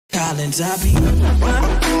Collins, I be.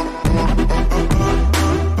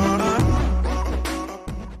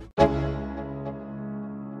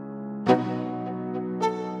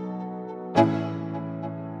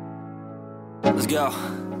 Let's go.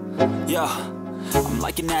 Yo, I'm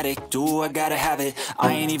like an addict, do I gotta have it.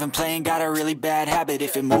 I ain't even playing, got a really bad habit.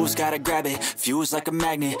 If it moves, gotta grab it, fuse like a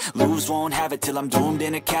magnet. Lose, won't have it till I'm doomed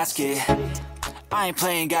in a casket. I ain't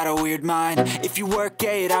playing, got a weird mind. If you work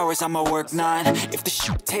 8 hours, I'ma work 9. If the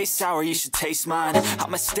shit tastes sour, you should taste mine.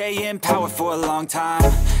 I'ma stay in power for a long time.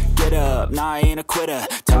 Get up, nah, I ain't a quitter.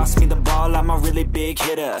 Toss me the ball, I'm a really big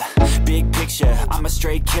hitter. Big picture, I'm a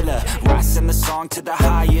straight killer. Rising the song to the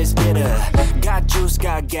highest bidder. Got juice,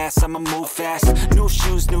 got gas, I'ma move fast. New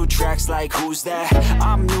shoes, new tracks, like who's that?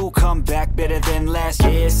 I'm new, come back, better than last.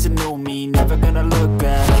 Yeah, it's a new me, never gonna look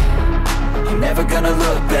back. I'm never gonna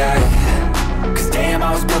look back. Cause damn,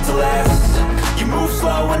 I was built to last. You move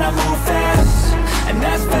slow and I move fast, and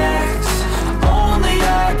that's facts. Only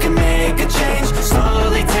I can make a change.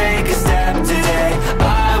 Slowly take a step today.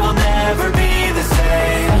 I will never be the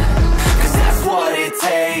same. Cause that's what it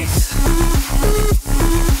takes.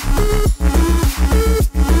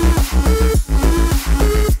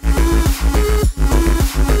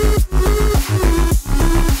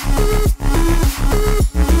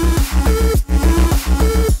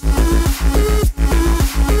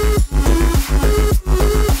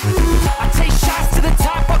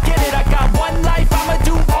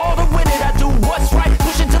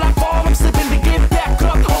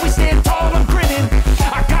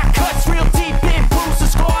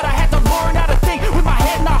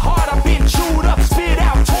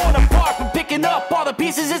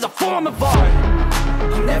 Is a form of art.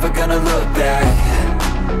 I'm never gonna look back.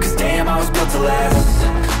 Cause damn, I was built to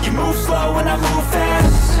last. You move slow and I move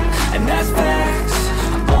fast, and that's facts.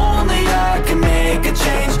 Only I can make a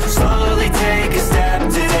change. Slow